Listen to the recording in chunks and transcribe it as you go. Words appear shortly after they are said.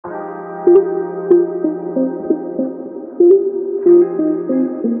Hello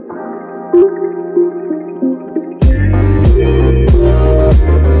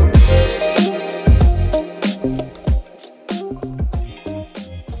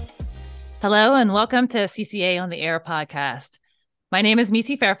and welcome to CCA on the Air podcast. My name is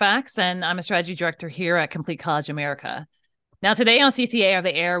Missy Fairfax and I'm a strategy director here at Complete College America. Now today on CCA on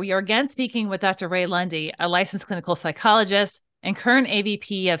the Air, we are again speaking with Dr. Ray Lundy, a licensed clinical psychologist and current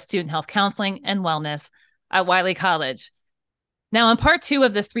AVP of Student Health Counseling and Wellness at Wiley College. Now in part 2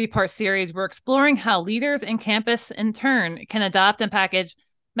 of this 3-part series, we're exploring how leaders in campus in turn can adopt and package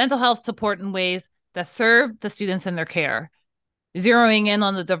mental health support in ways that serve the students in their care, zeroing in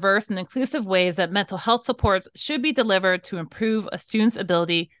on the diverse and inclusive ways that mental health supports should be delivered to improve a student's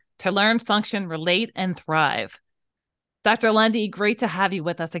ability to learn, function, relate, and thrive. Dr. Lundy, great to have you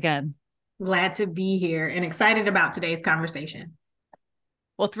with us again. Glad to be here and excited about today's conversation.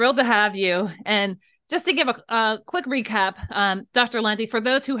 Well, thrilled to have you. And just to give a quick recap, Dr. Lundy, for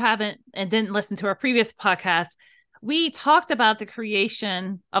those who haven't and didn't listen to our previous podcast, we talked about the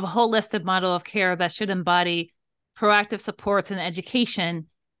creation of a holistic model of care that should embody proactive supports and education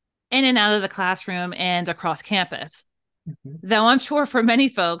in and out of the classroom and across campus. Mm-hmm. Though I'm sure for many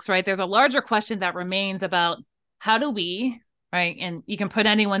folks, right, there's a larger question that remains about how do we, right, and you can put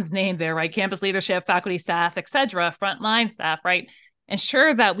anyone's name there, right, campus leadership, faculty, staff, et cetera, frontline staff, right,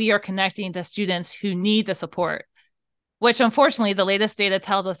 ensure that we are connecting to students who need the support, which unfortunately the latest data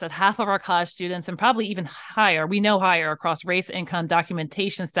tells us that half of our college students, and probably even higher, we know higher across race, income,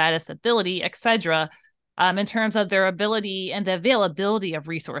 documentation status, ability, et cetera, in terms of their ability and the availability of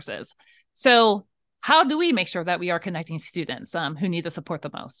resources. So how do we make sure that we are connecting students who need the support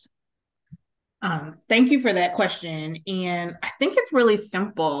the most? Thank you for that question. And I think it's really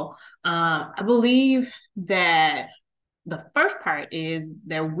simple. I believe that the first part is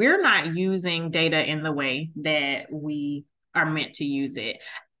that we're not using data in the way that we are meant to use it.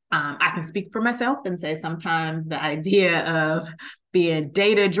 I can speak for myself and say sometimes the idea of being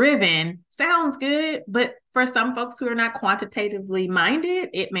data-driven sounds good, but for some folks who are not quantitatively minded,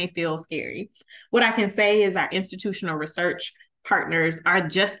 it may feel scary. What I can say is our institutional research partners are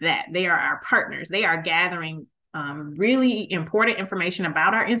just that. They are our partners. They are gathering really important information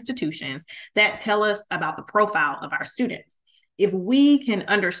about our institutions that tell us about the profile of our students. If we can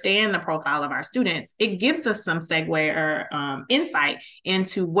understand the profile of our students, it gives us some segue or insight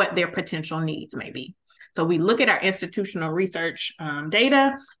into what their potential needs may be. So we look at our institutional research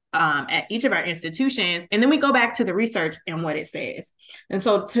data at each of our institutions, and then we go back to the research and what it says. And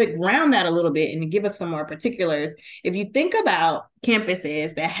so to ground that a little bit and to give us some more particulars, if you think about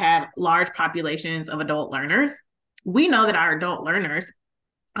campuses that have large populations of adult learners, we know that our adult learners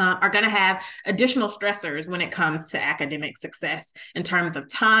are going to have additional stressors when it comes to academic success in terms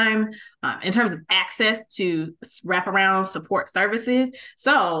of time, in terms of access to wraparound support services.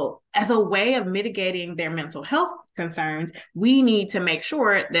 So as a way of mitigating their mental health concerns, we need to make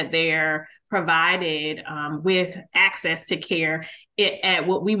sure that they're provided with access to care at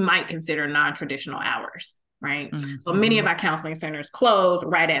what we might consider non-traditional hours. Right. Mm-hmm. So many of our counseling centers close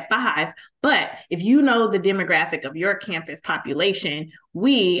right at 5. But if you know the demographic of your campus population,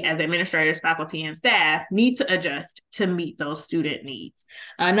 we as administrators, faculty, and staff need to adjust to meet those student needs.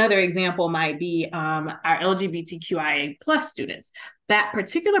 Another example might be our LGBTQIA plus students. That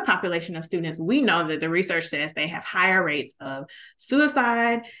particular population of students, we know that the research says they have higher rates of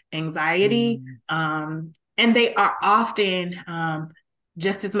suicide, anxiety, and they are often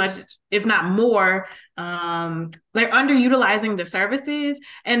just as much, if not more, they're underutilizing the services,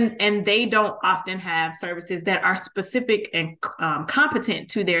 and they don't often have services that are specific and competent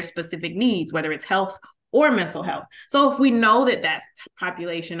to their specific needs, whether it's health or mental health. So if we know that that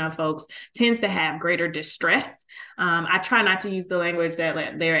population of folks tends to have greater distress, I try not to use the language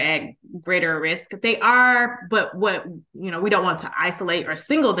that they're at greater risk. They are, but we don't want to isolate or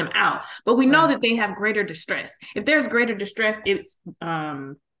single them out, but we know that they have greater distress. If there's greater distress, it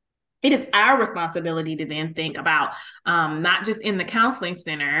is our responsibility to then think about not just in the counseling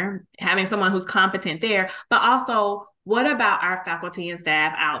center, having someone who's competent there, but also what about our faculty and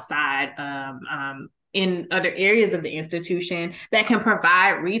staff outside in other areas of the institution that can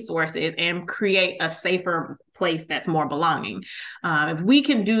provide resources and create a safer place that's more belonging. If we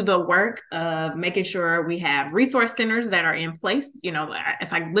can do the work of making sure we have resource centers that are in place,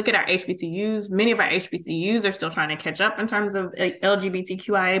 if I look at our HBCUs, many of our HBCUs are still trying to catch up in terms of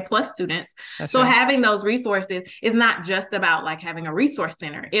LGBTQIA plus students. That's so right. Having those resources is not just about like having a resource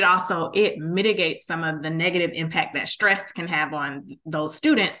center. It mitigates some of the negative impact that stress can have on those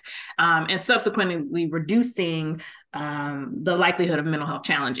students, and subsequently reducing the likelihood of mental health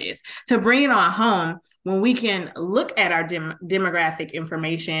challenges. To bring it on home, when we can look at our demographic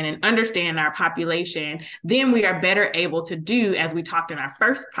information and understand our population, then we are better able to do, as we talked in our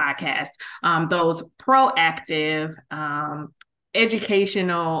first podcast, those proactive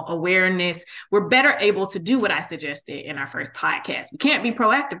educational awareness. We're better able to do what I suggested in our first podcast. We can't be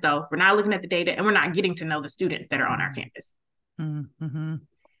proactive, though. We're not looking at the data and we're not getting to know the students that are on our campus. Mm-hmm.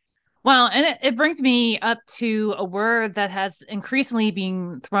 Well, and it brings me up to a word that has increasingly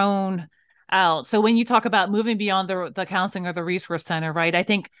been thrown out. So when you talk about moving beyond the counseling or the resource center, right? I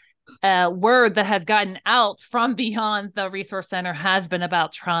think a word that has gotten out from beyond the resource center has been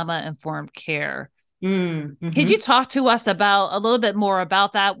about trauma-informed care. Mm-hmm. Could you talk to us about a little bit more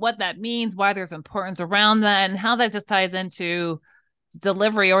about that, what that means, why there's importance around that, and how that just ties into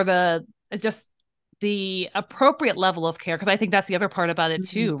delivery or the appropriate level of care? Because I think that's the other part about it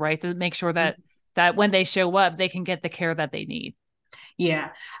too, right? To make sure that when they show up, they can get the care that they need. Yeah,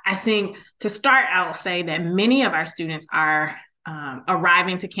 I think to start, I'll say that many of our students are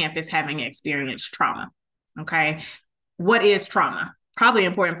arriving to campus having experienced trauma. Okay, what is trauma? Probably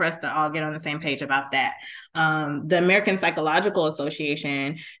important for us to all get on the same page about that. The American Psychological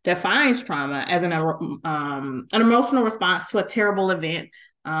Association defines trauma as an emotional response to a terrible event,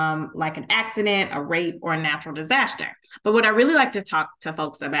 like an accident, a rape, or a natural disaster. But what I really like to talk to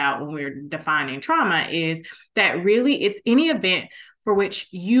folks about when we're defining trauma is that really it's any event for which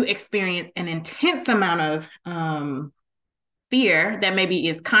you experience an intense amount of fear that maybe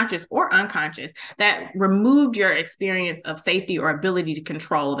is conscious or unconscious that removed your experience of safety or ability to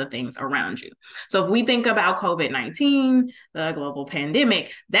control the things around you. So if we think about COVID-19, the global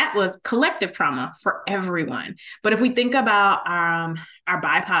pandemic, that was collective trauma for everyone. But if we think about our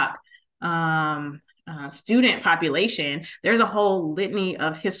BIPOC student population, there's a whole litany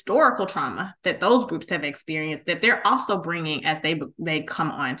of historical trauma that those groups have experienced that they're also bringing as they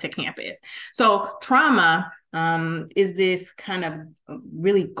come onto campus. So trauma is this kind of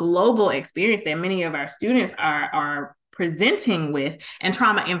really global experience that many of our students are presenting with. And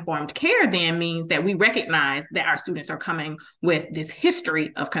trauma-informed care then means that we recognize that our students are coming with this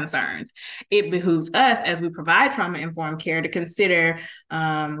history of concerns. It behooves us, as we provide trauma-informed care, to consider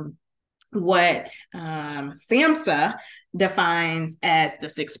what SAMHSA defines as the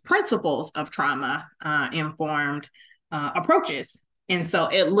 6 principles of trauma-informed approaches. And so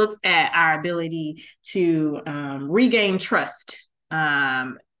it looks at our ability to regain trust,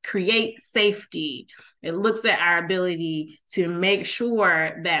 create safety. It looks at our ability to make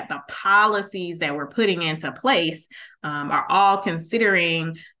sure that the policies that we're putting into place are all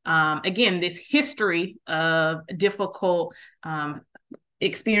considering, again, this history of difficult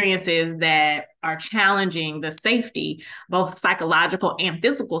experiences that are challenging the safety, both psychological and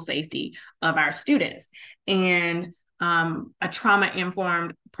physical safety of our students. And a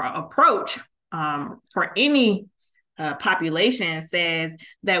trauma-informed approach for any population says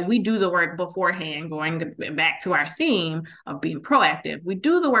that we do the work beforehand, going back to our theme of being proactive. We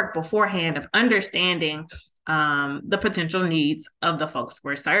do the work beforehand of understanding the potential needs of the folks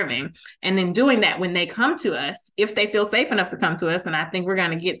we're serving. And in doing that, when they come to us, if they feel safe enough to come to us, and I think we're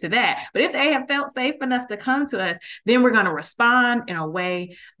going to get to that, but if they have felt safe enough to come to us, then we're going to respond in a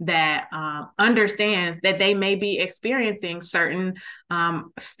way that understands that they may be experiencing certain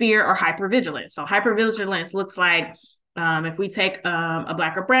fear or hypervigilance. So hypervigilance looks like if we take a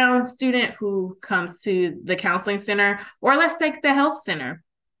Black or Brown student who comes to the counseling center, or let's take the health center.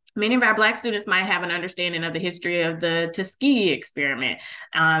 Many of our Black students might have an understanding of the history of the Tuskegee experiment,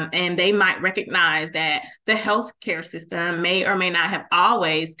 and they might recognize that the healthcare system may or may not have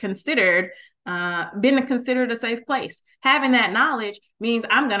always been considered a safe place. Having that knowledge means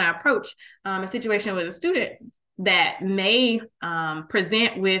I'm going to approach a situation with a student that may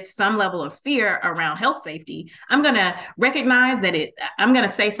present with some level of fear around health safety. I'm going to recognize that I'm going to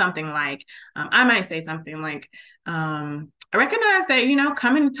say something like, I might say something like, I recognize that,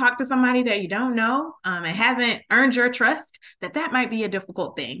 coming to talk to somebody that you don't know and hasn't earned your trust, that might be a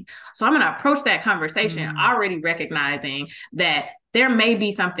difficult thing. So I'm going to approach that conversation already recognizing that there may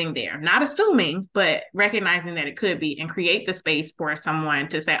be something there, not assuming, but recognizing that it could be, and create the space for someone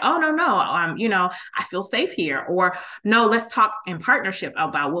to say, oh, no, I feel safe here, or no, let's talk in partnership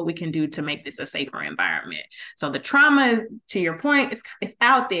about what we can do to make this a safer environment. So the trauma is, to your point, it's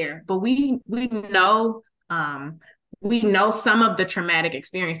out there, but we know, we know some of the traumatic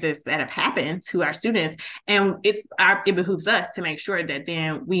experiences that have happened to our students, and it behooves us to make sure that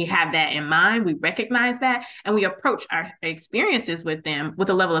then we have that in mind, we recognize that, and we approach our experiences with them with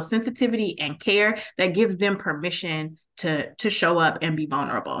a level of sensitivity and care that gives them permission to show up and be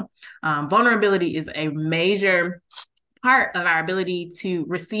vulnerable. Vulnerability is a major part of our ability to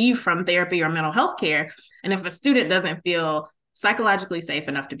receive from therapy or mental health care. And if a student doesn't feel psychologically safe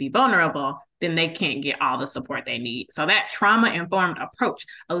enough to be vulnerable, then they can't get all the support they need. So that trauma-informed approach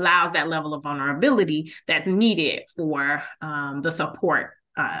allows that level of vulnerability that's needed for the support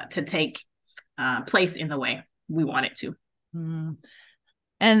to take place in the way we want it to. Mm.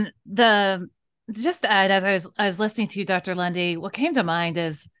 And just to add, as I was listening to you, Dr. Lundy, what came to mind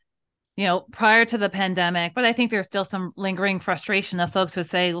is, prior to the pandemic, but I think there's still some lingering frustration of folks who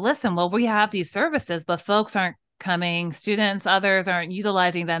say, listen, well, we have these services, but folks aren't coming, students, others aren't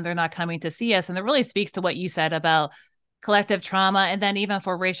utilizing them. They're not coming to see us. And it really speaks to what you said about collective trauma. And then even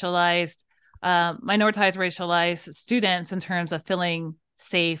for minoritized, racialized students in terms of feeling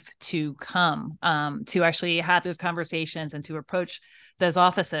safe to come, to actually have those conversations and to approach those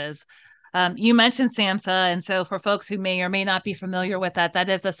offices. You mentioned SAMHSA. And so for folks who may or may not be familiar with that, that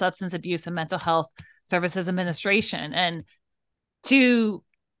is the Substance Abuse and Mental Health Services Administration. And to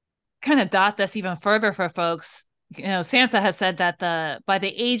kind of dot this even further for folks, SAMHSA has said that by the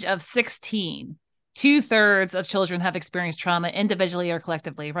age of 16, 2/3 of children have experienced trauma individually or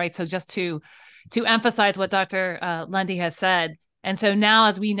collectively, right? So just to emphasize what Dr. Lundy has said. And so now,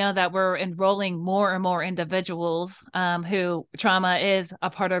 as we know that we're enrolling more and more individuals who trauma is a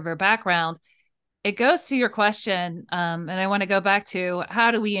part of their background, it goes to your question. And I want to go back to,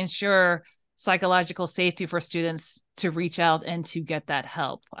 how do we ensure psychological safety for students to reach out and to get that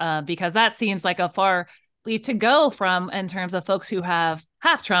help? Because that seems like a far leap to go from, in terms of folks who have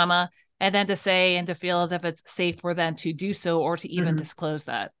trauma, and then to say and to feel as if it's safe for them to do so or to even disclose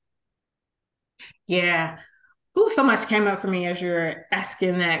that. Yeah. Ooh, so much came up for me as you're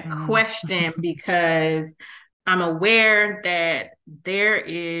asking that question, because I'm aware that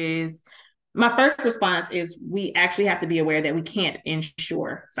my first response is we actually have to be aware that we can't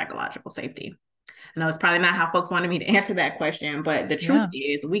ensure psychological safety. I know it's probably not how folks wanted me to answer that question, but the truth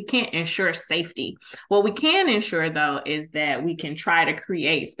is we can't ensure safety. What we can ensure, though, is that we can try to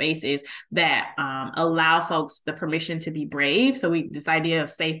create spaces that allow folks the permission to be brave. So this idea of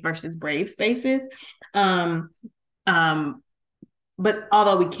safe versus brave spaces. But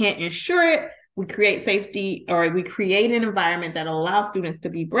although we can't ensure it, we create safety, or we create an environment that allows students to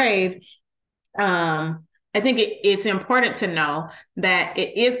be brave. I think it's important to know that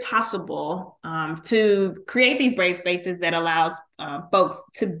it is possible to create these brave spaces that allows folks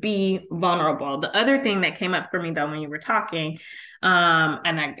to be vulnerable. The other thing that came up for me, though, when you were talking,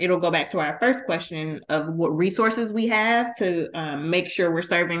 it'll go back to our first question of what resources we have to make sure we're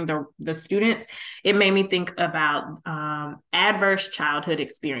serving the students. It made me think about adverse childhood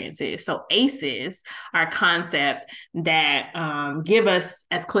experiences. So ACEs are a concept that give us,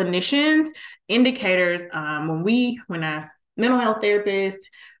 as clinicians, indicators when a mental health therapist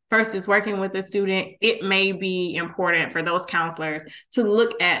first is working with a student. It may be important for those counselors to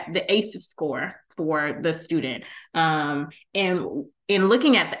look at the ACEs score for the student. And in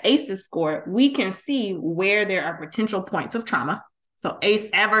looking at the ACEs score, we can see where there are potential points of trauma. So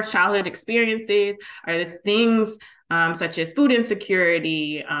adverse childhood experiences are the things such as food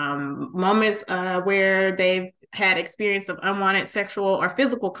insecurity, moments where they've had experience of unwanted sexual or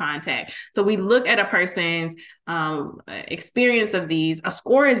physical contact. So we look at a person's experience of these, a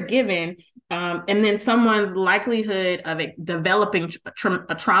score is given, and then someone's likelihood of developing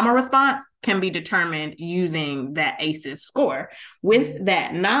a trauma response can be determined using that ACEs score. With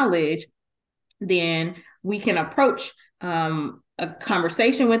that knowledge, then we can approach a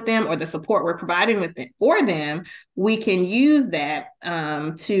conversation with them, or the support we're providing for them. We can use that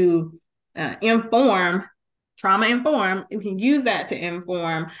to inform. Trauma-informed, we can use that to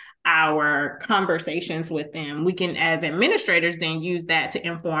inform our conversations with them. We can, as administrators, then use that to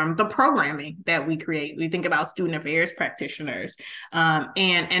inform the programming that we create. We think about student affairs practitioners.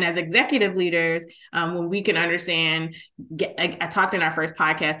 And as executive leaders, when we can understand, I talked in our first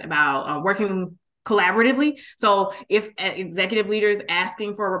podcast about working collaboratively. So if executive leaders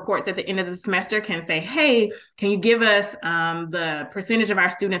asking for reports at the end of the semester can say, hey, can you give us the percentage of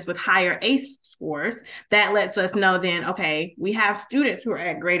our students with higher ACE scores? That lets us know then, okay, we have students who are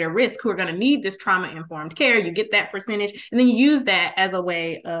at greater risk, who are going to need this trauma-informed care. You get that percentage, and then you use that as a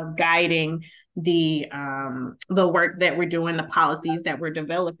way of guiding the work that we're doing, the policies that we're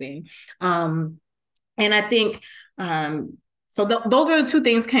developing. And I think those are the two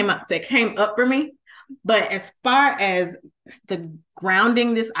things that came up for me. But as far as the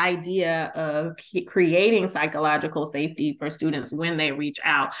grounding this idea of creating psychological safety for students when they reach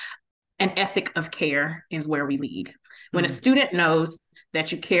out, an ethic of care is where we lead. When a student knows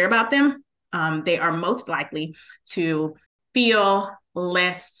that you care about them, they are most likely to feel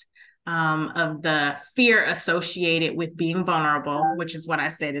less of the fear associated with being vulnerable, which is what I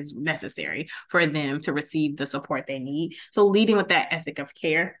said is necessary for them to receive the support they need. So leading with that ethic of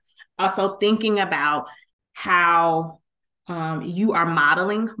care. Also thinking about how you are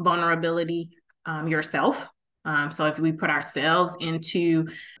modeling vulnerability yourself. So if we put ourselves into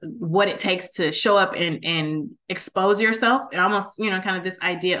what it takes to show up and expose yourself, and almost, kind of this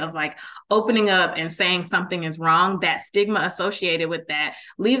idea of like opening up and saying something is wrong, that stigma associated with that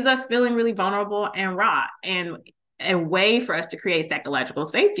leaves us feeling really vulnerable and raw. And a way for us to create psychological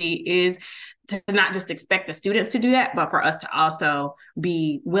safety is to not just expect the students to do that, but for us to also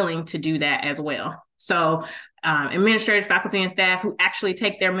be willing to do that as well. So administrators, faculty, and staff who actually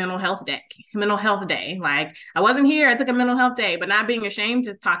take their mental health day. Like, I wasn't here, I took a mental health day, but not being ashamed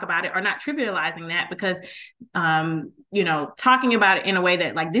to talk about it or not trivializing that, because, talking about it in a way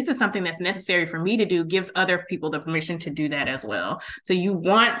that like, this is something that's necessary for me to do gives other people the permission to do that as well. So you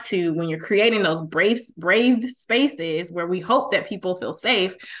want to, when you're creating those brave spaces where we hope that people feel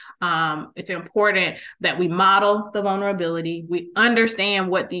safe, it's important that we model the vulnerability. We understand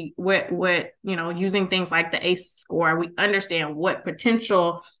what using things like the ACE score, we understand what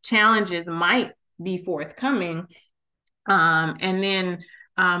potential challenges might be forthcoming. And then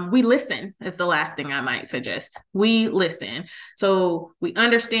we listen is the last thing I might suggest. We listen. So we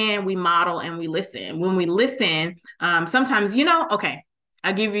understand, we model, and we listen. When we listen, sometimes, okay,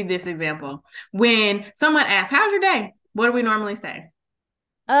 I'll give you this example. When someone asks, how's your day? What do we normally say?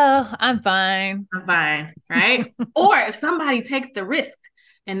 Oh, I'm fine. I'm fine, right? Or if somebody takes the risk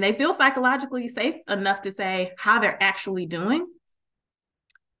and they feel psychologically safe enough to say how they're actually doing,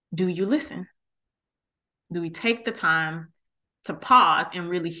 do you listen? Do we take the time to pause and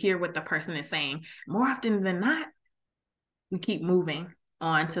really hear what the person is saying? More often than not, we keep moving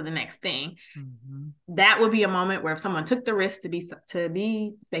on to the next thing. Mm-hmm. That would be a moment where if someone took the risk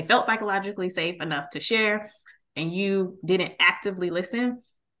they felt psychologically safe enough to share, and you didn't actively listen,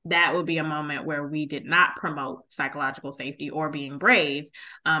 that would be a moment where we did not promote psychological safety or being brave,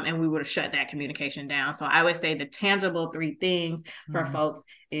 and we would have shut that communication down. So I would say the tangible 3 things for folks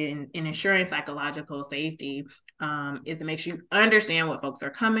in ensuring psychological safety is to make sure you understand what folks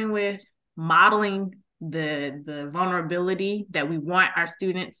are coming with, modeling the vulnerability that we want our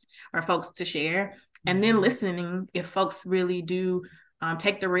students or folks to share, and then listening if folks really do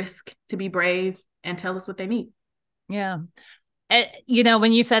take the risk to be brave and tell us what they need. Yeah.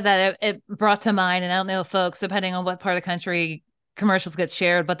 When you said that, it brought to mind, and I don't know, folks, depending on what part of the country commercials get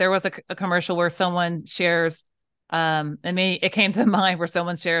shared, but there was a commercial where someone shares, it came to mind where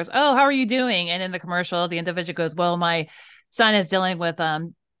someone shares, oh, how are you doing? And in the commercial, the individual goes, well, my son is dealing with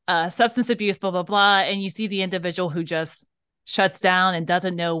substance abuse, blah, blah, blah. And you see the individual who just shuts down and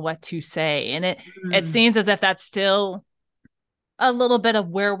doesn't know what to say. And it seems as if that's still a little bit of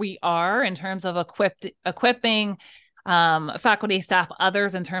where we are in terms of equipping faculty, staff,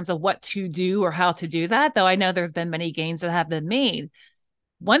 others in terms of what to do or how to do that, though I know there's been many gains that have been made.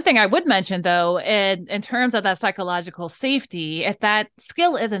 One thing I would mention, though, in terms of that psychological safety, if that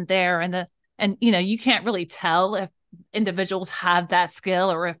skill isn't there and you can't really tell if individuals have that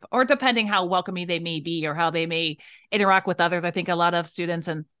skill or depending how welcoming they may be or how they may interact with others, I think a lot of students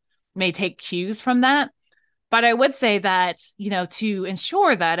may take cues from that. But I would say that, to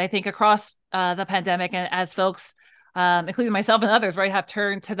ensure that, I think across the pandemic, and as folks, including myself and others, right, have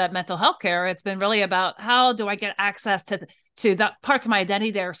turned to that mental health care, it's been really about how do I get access to that parts of my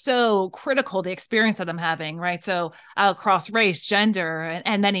identity that are so critical to the experience that I'm having, right? So across race, gender,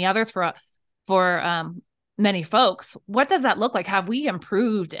 and many others for many folks, what does that look like? Have we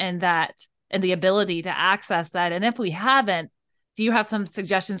improved in that and the ability to access that? And if we haven't, do you have some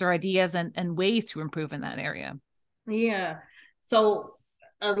suggestions or ideas and ways to improve in that area? Yeah. So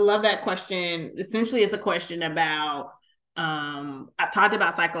I love that question. Essentially, it's a question about, I've talked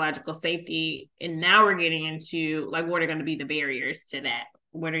about psychological safety, and now we're getting into like, what are going to be the barriers to that?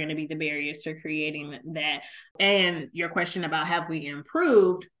 What are going to be the barriers to creating that? And your question about have we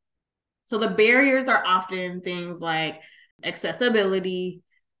improved? So the barriers are often things like accessibility,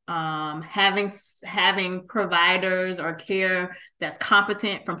 having providers or care that's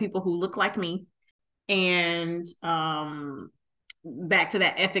competent from people who look like me, and back to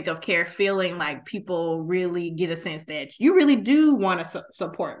that ethic of care, feeling like people really get a sense that you really do want to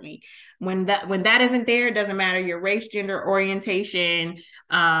support me. When that isn't there, it doesn't matter your race, gender, orientation.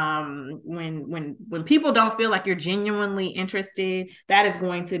 When people don't feel like you're genuinely interested, that is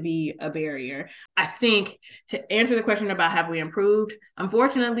going to be a barrier. I think to answer the question about have we improved,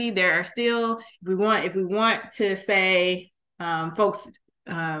 unfortunately, there are still, if we want to say folks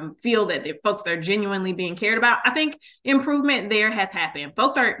feel that the folks are genuinely being cared about, I think improvement there has happened.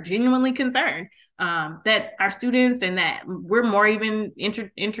 Folks are genuinely concerned that our students and that we're more even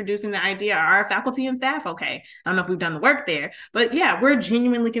introducing the idea, are our faculty and staff okay? I don't know if we've done the work there, but yeah, we're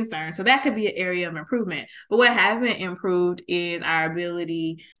genuinely concerned. So that could be an area of improvement. But what hasn't improved is our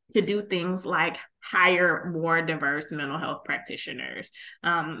ability to do things like hire more diverse mental health practitioners.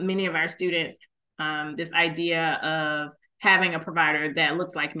 Many of our students, this idea of having a provider that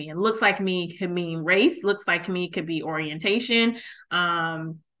looks like me, and looks like me could mean race, looks like me could be orientation.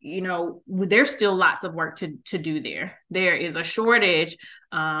 There's still lots of work to do there. There is a shortage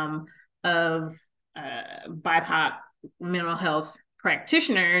of BIPOC mental health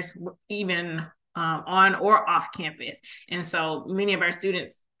practitioners, even on or off campus. And so many of our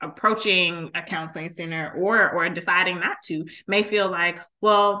students approaching a counseling center or deciding not to may feel like,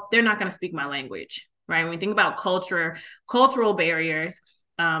 well, they're not going to speak my language. Right? When we think about cultural barriers,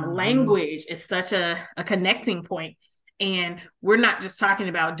 language is such a connecting point. And we're not just talking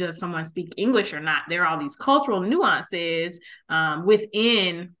about, does someone speak English or not? There are all these cultural nuances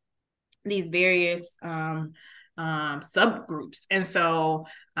within these various subgroups. And so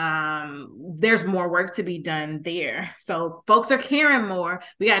there's more work to be done there. So folks are caring more.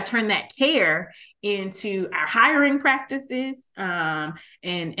 We got to turn that care into our hiring practices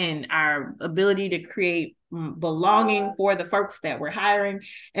and our ability to create belonging for the folks that we're hiring.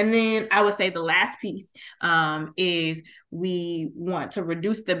 And then I would say the last piece is we want to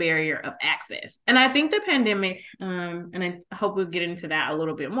reduce the barrier of access. And I think the pandemic, and I hope we'll get into that a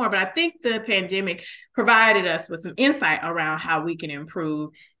little bit more, but I think the pandemic provided us with some insight around how we can improve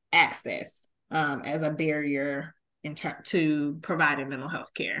access as a barrier to providing mental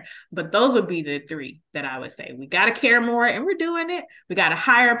health care. But those would be the three that I would say. We got to care more, and we're doing it. We got to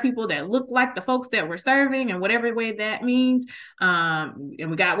hire people that look like the folks that we're serving, and whatever way that means. And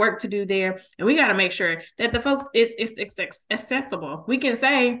we got work to do there. And we got to make sure that the folks, it's accessible. We can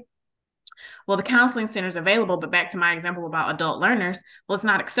say, well, the counseling center is available, but back to my example about adult learners, well, it's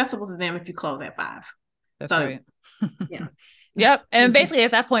not accessible to them if you close at 5. That's right. Yeah. Yep. And basically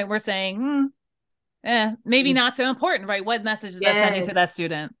at that point, we're saying, maybe not so important, right? What message is that sending to that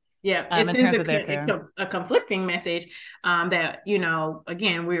student? Yeah, it sends a conflicting message that,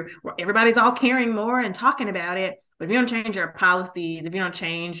 again, everybody's all caring more and talking about it, but if you don't change your policies, if you don't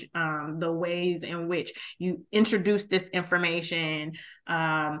change the ways in which you introduce this information,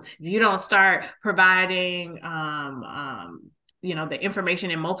 if you don't start providing the information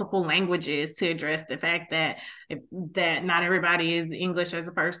in multiple languages to address the fact that not everybody is English as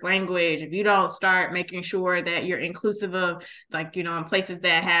a first language. If you don't start making sure that you're inclusive of, in places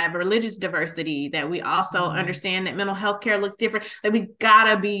that have religious diversity, that we also understand that mental health care looks different. Like, we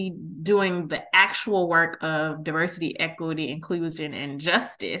gotta be doing the actual work of diversity, equity, inclusion, and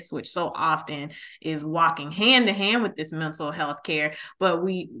justice, which so often is walking hand in hand with this mental health care. But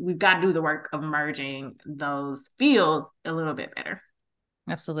we've got to do the work of merging those fields a little bit better.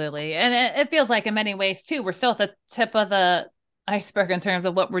 Absolutely. And it feels like in many ways too, we're still at the tip of the iceberg in terms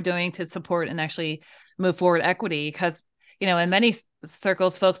of what we're doing to support and actually move forward equity. Because, in many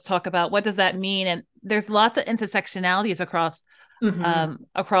circles, folks talk about what does that mean? And there's lots of intersectionalities across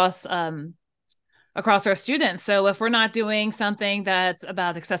our students. So if we're not doing something that's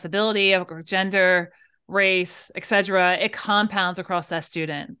about accessibility of gender, race, etc., it compounds across that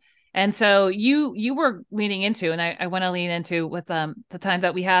student. And so you were leaning into, and I want to lean into with the time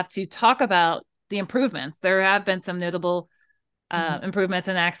that we have to talk about the improvements. There have been some notable improvements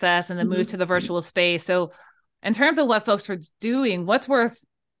in access and the move to the virtual space. So in terms of what folks are doing, what's worth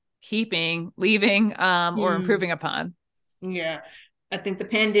keeping, leaving, or improving upon? Yeah, I think the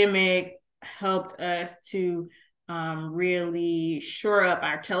pandemic helped us to really shore up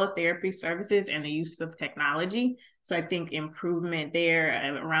our teletherapy services and the use of technology. So I think improvement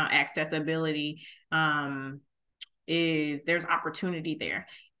there around accessibility there's opportunity there.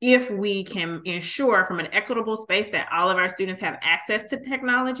 If we can ensure from an equitable space that all of our students have access to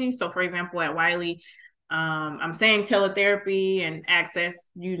technology. So for example, at Wiley, I'm saying teletherapy and access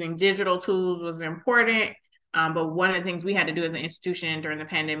using digital tools was important. But one of the things we had to do as an institution during the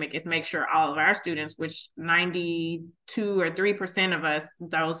pandemic is make sure all of our students, which 92 or 3% of us,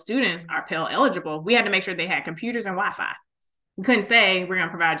 those students are Pell eligible, we had to make sure they had computers and Wi-Fi. We couldn't say we're going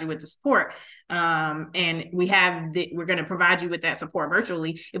to provide you with the support and we're going to provide you with that support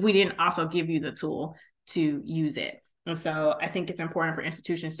virtually if we didn't also give you the tool to use it. And so I think it's important for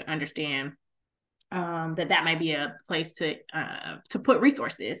institutions to understand that might be a place to put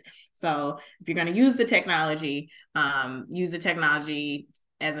resources. So if you're going to use the technology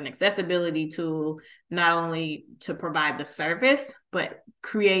as an accessibility tool, not only to provide the service, but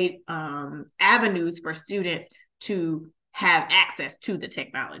create avenues for students to have access to the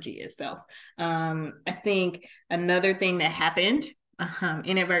technology itself. I think another thing that happened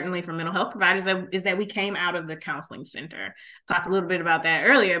inadvertently for mental health providers is that we came out of the counseling center. Talked a little bit about that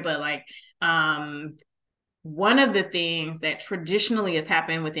earlier, but like one of the things that traditionally has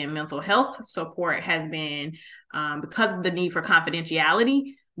happened within mental health support has been because of the need for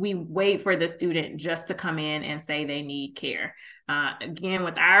confidentiality, we wait for the student just to come in and say they need care. Again,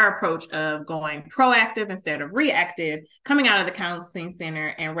 with our approach of going proactive instead of reactive, coming out of the counseling center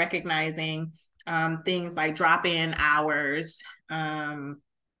and recognizing things like drop-in hours,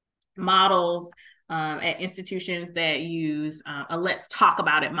 models, at institutions that use a let's talk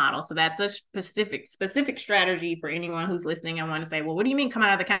about it model. So that's a specific strategy for anyone who's listening and want to say, well, what do you mean come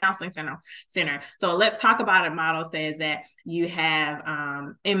out of the counseling center? So let's talk about it model says that you have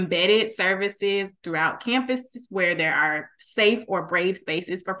embedded services throughout campus where there are safe or brave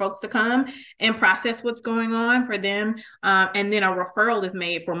spaces for folks to come and process what's going on for them. And then a referral is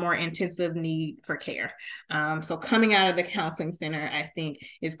made for more intensive need for care. So coming out of the counseling center, I think,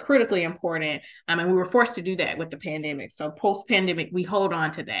 is critically important. And we were forced to do that with the pandemic. So post-pandemic, we hold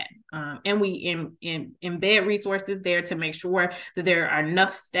on to that. And we embed resources there to make sure that there are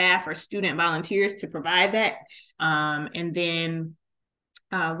enough staff or student volunteers to provide that. And then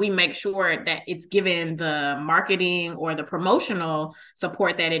we make sure that it's given the marketing or the promotional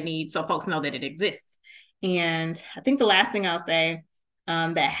support that it needs so folks know that it exists. And I think the last thing I'll say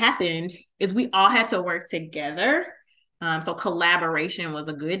that happened is we all had to work together. So collaboration was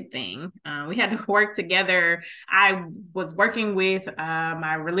a good thing. We had to work together. I was working with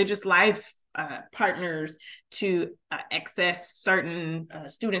my religious life partners to access certain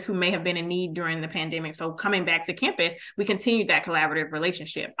students who may have been in need during the pandemic. So coming back to campus, we continued that collaborative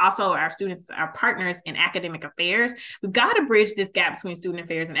relationship. Also, our students, our partners in academic affairs, we've got to bridge this gap between student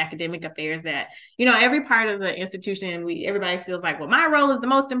affairs and academic affairs that, you know, every part of the institution, everybody feels like, well, my role is the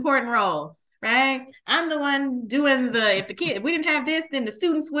most important role. Right? I'm the one doing if we didn't have this, then the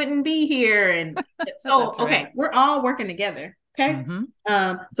students wouldn't be here. And so, okay, we're all working together. Okay.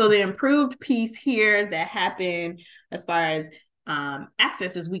 Mm-hmm. So the improved piece here that happened as far as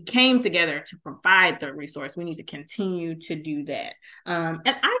access is we came together to provide the resource. We need to continue to do that. And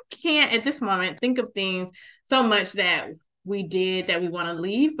I can't at this moment think of things so much that we did that we want to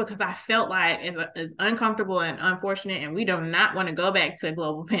leave, because I felt like as uncomfortable and unfortunate, and we do not want to go back to a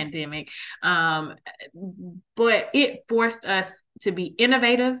global pandemic, but it forced us to be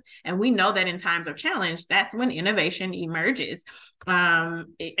innovative. And we know that in times of challenge, that's when innovation emerges. I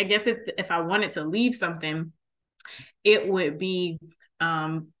guess if I wanted to leave something, it would be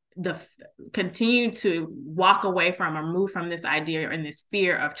continue to walk away from or move from this idea and this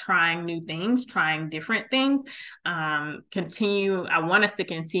fear of trying new things, trying different things. I want us to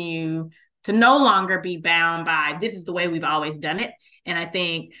continue to no longer be bound by this is the way we've always done it. And I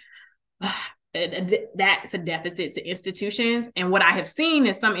think that's a deficit to institutions. And what I have seen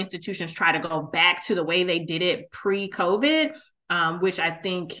is some institutions try to go back to the way they did it pre-COVID, which I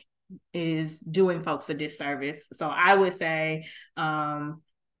think is doing folks a disservice. So I would say,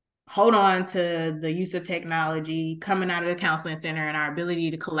 hold on to the use of technology coming out of the counseling center and our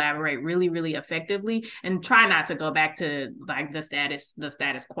ability to collaborate really, really effectively, and try not to go back to like the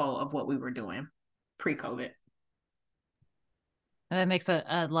status quo of what we were doing pre-COVID. And that makes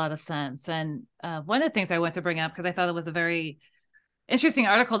a lot of sense. And one of the things I want to bring up, because I thought it was a very interesting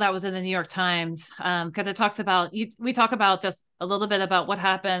article that was in the New York Times, because it talks about, we talk about just a little bit about what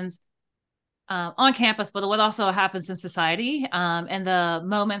happens on campus, but what also happens in society, and the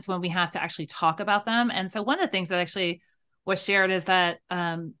moments when we have to actually talk about them. And so one of the things that actually was shared is that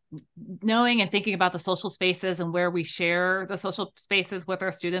knowing and thinking about the social spaces and where we share the social spaces with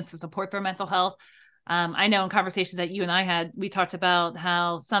our students to support their mental health. I know in conversations that you and I had, we talked about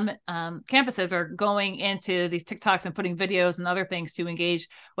how some campuses are going into these TikToks and putting videos and other things to engage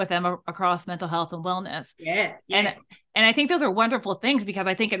with them across mental health and wellness. Yes. And I think those are wonderful things, because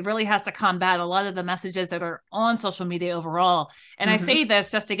I think it really has to combat a lot of the messages that are on social media overall. And I say this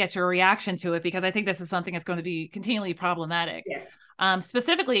just to get your reaction to it, because I think this is something that's going to be continually problematic. Yes.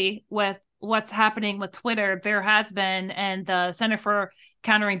 Specifically with what's happening with Twitter, there has been, and the Center for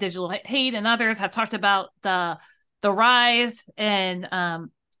Countering Digital Hate and others have talked about the rise in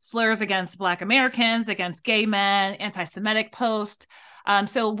slurs against Black Americans, against gay men, anti-Semitic posts.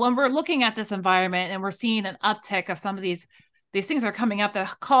 So when we're looking at this environment and we're seeing an uptick of some of these things are coming up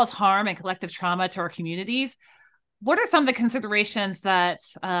that cause harm and collective trauma to our communities, what are some of the considerations that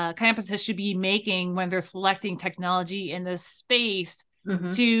campuses should be making when they're selecting technology in this space Mm-hmm.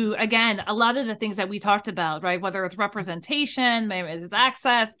 to, again, a lot of the things that we talked about, right? Whether it's representation, maybe it's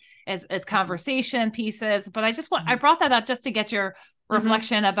access, as conversation pieces. But I brought that up just to get your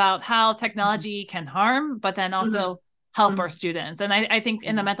reflection about how technology can harm, but then also help our students. And I think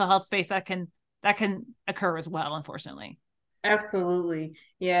in the mental health space that can occur as well, unfortunately. Absolutely.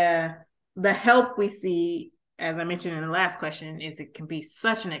 Yeah. The help we see, as I mentioned in the last question, is it can be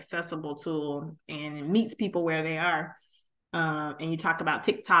such an accessible tool and it meets people where they are. And you talk about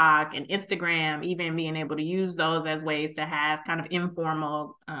TikTok and Instagram, even being able to use those as ways to have kind of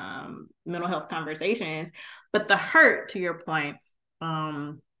informal mental health conversations. But the hurt, to your point,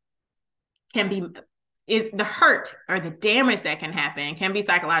 can be is the hurt or the damage that can happen can be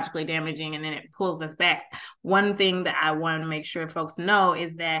psychologically damaging, and then it pulls us back. One thing that I want to make sure folks know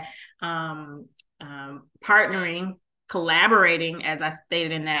is that partnering, collaborating, as I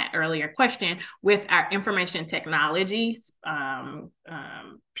stated in that earlier question, with our information technology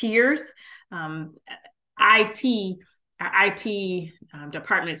peers, IT, our IT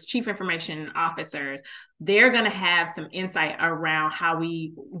department's chief information officers, they're going to have some insight around how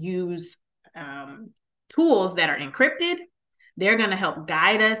we use tools that are encrypted. They're going to help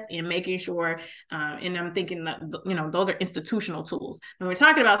guide us in making sure, and I'm thinking that, those are institutional tools. When we're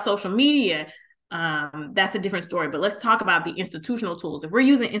talking about social media, that's a different story, but let's talk about the institutional tools. If we're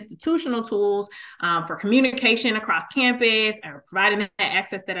using institutional tools for communication across campus or providing that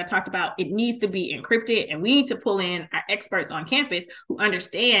access that I talked about, it needs to be encrypted, and we need to pull in our experts on campus who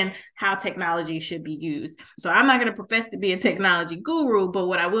understand how technology should be used. So I'm not going to profess to be a technology guru, but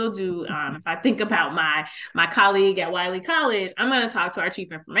what I will do, if I think about my colleague at Wiley College, I'm going to talk to our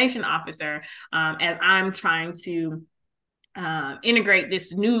chief information officer as I'm trying to integrate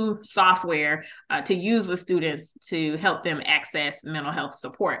this new software to use with students to help them access mental health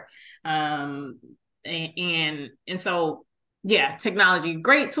support. And so, yeah, technology,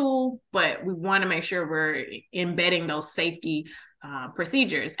 great tool, but we want to make sure we're embedding those safety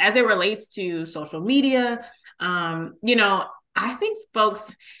procedures as it relates to social media. I think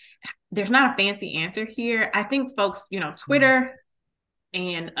folks, there's not a fancy answer here. I think folks, Twitter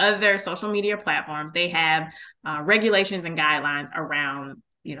and other social media platforms, they have regulations and guidelines around,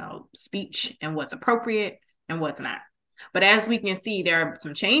 speech and what's appropriate and what's not. But as we can see, there are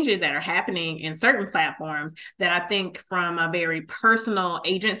some changes that are happening in certain platforms that I think from a very personal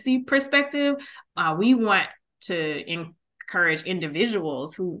agency perspective, we want to encourage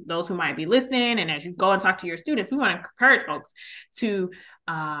individuals, those who might be listening, and as you go and talk to your students, we want to encourage folks to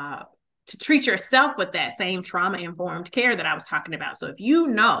treat yourself with that same trauma-informed care that I was talking about. So if you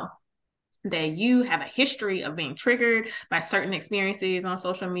know that you have a history of being triggered by certain experiences on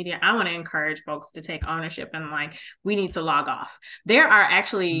social media, I want to encourage folks to take ownership and we need to log off. There are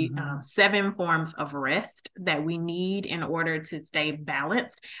actually 7 forms of rest that we need in order to stay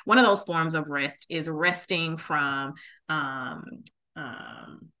balanced. One of those forms of rest is resting from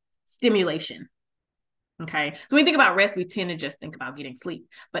stimulation. Okay. So when we think about rest, we tend to just think about getting sleep,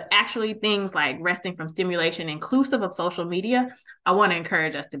 but actually things like resting from stimulation, inclusive of social media, I want to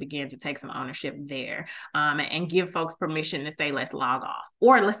encourage us to begin to take some ownership there and give folks permission to say, let's log off,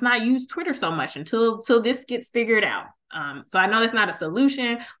 or let's not use Twitter so much until this gets figured out. So I know that's not a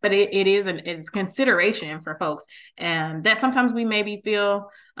solution, but it is it's consideration for folks, and that sometimes we maybe feel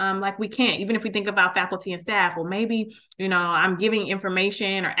like we can't, even if we think about faculty and staff. Well, maybe, I'm giving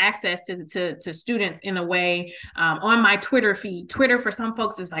information or access to students in a way on my Twitter feed. Twitter for some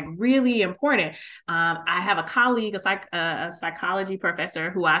folks is really important. I have a colleague, a psychology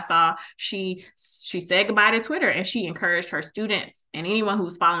professor who I saw, she said goodbye to Twitter, and she encouraged her students and anyone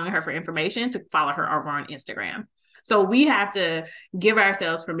who's following her for information to follow her over on Instagram. So we have to give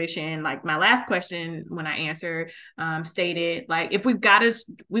ourselves permission. Like my last question when I answered stated, if we've got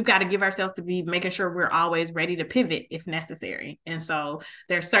to give ourselves to be making sure we're always ready to pivot if necessary. And so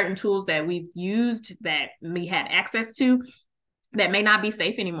there's certain tools that we've used that we had access to that may not be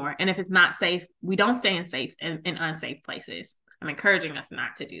safe anymore. And if it's not safe, we don't stay in safe and in unsafe places. I'm encouraging us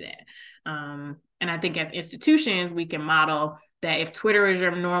not to do that. And I think as institutions, we can model that if Twitter is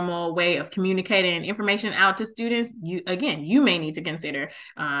your normal way of communicating information out to students, you may need to consider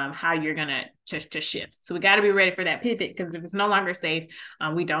how you're going to shift. So we got to be ready for that pivot, because if it's no longer safe,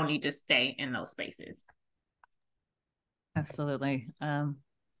 we don't need to stay in those spaces. Absolutely.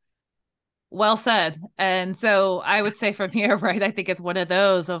 Well said. And so I would say from here, right, I think it's one of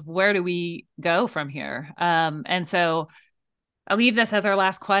those of where do we go from here? And so I'll leave this as our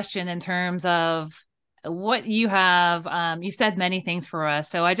last question in terms of what you have. You've said many things for us.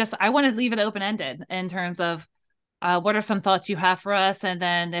 So I want to leave it open-ended in terms of what are some thoughts you have for us? And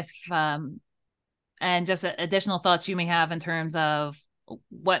then and just additional thoughts you may have in terms of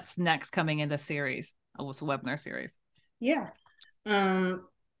what's next coming in this series, this webinar series? Yeah.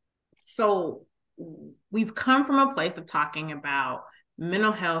 So we've come from a place of talking about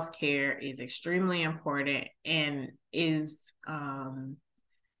mental health care is extremely important and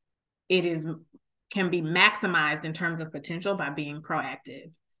can be maximized in terms of potential by being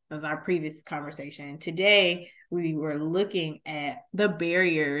proactive. That was our previous conversation. Today, we were looking at the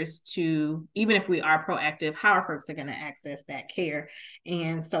barriers to, even if we are proactive, how are folks are going to access that care.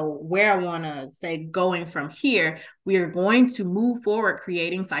 And so where I want to say going from here, we are going to move forward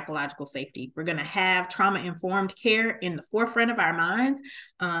creating psychological safety. We're going to have trauma-informed care in the forefront of our minds,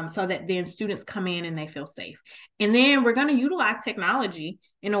 so that then students come in and they feel safe. And then we're going to utilize technology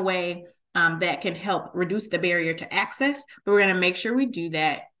in a way that can help reduce the barrier to access. But we're going to make sure we do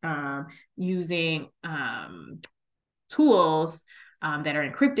that using tools that are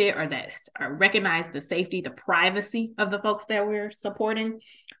encrypted or that recognize the safety, the privacy of the folks that we're supporting.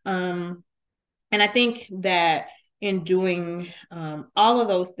 And I think that in doing all of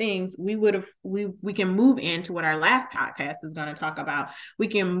those things, we can move into what our last podcast is going to talk about. We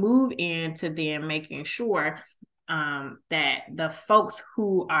can move into then making sure that the folks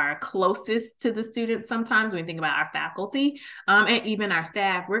who are closest to the students, sometimes when we think about our faculty and even our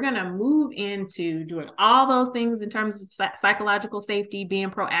staff, we're going to move into doing all those things in terms of psychological safety, being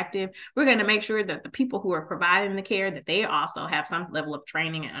proactive. We're going to make sure that the people who are providing the care, that they also have some level of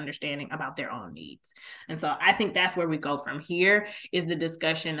training and understanding about their own needs. And so I think that's where we go from here, is the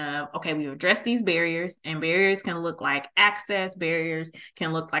discussion of, okay, we've addressed these barriers, and barriers can look like access, barriers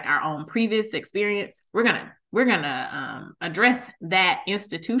can look like our own previous experience. We're going to address that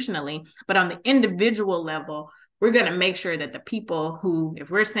institutionally, but on the individual level, we're going to make sure that the people who, if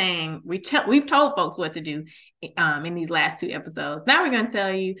we're saying we've told folks what to do in these last 2 episodes, now we're going to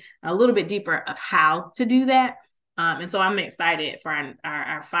tell you a little bit deeper of how to do that. And so I'm excited for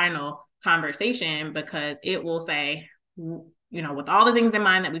our final conversation, because it will say, with all the things in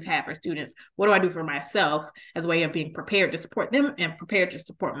mind that we've had for students, what do I do for myself as a way of being prepared to support them and prepared to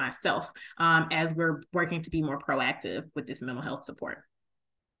support myself as we're working to be more proactive with this mental health support.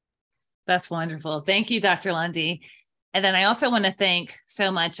 That's wonderful. Thank you, Dr. Lundy. And then I also want to thank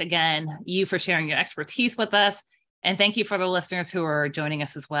so much again, you for sharing your expertise with us. And thank you for the listeners who are joining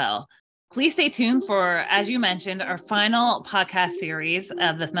us as well. Please stay tuned for, as you mentioned, our final podcast series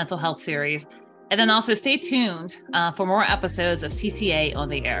of this mental health series. And then also stay tuned for more episodes of CCA on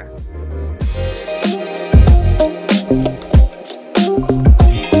the Air.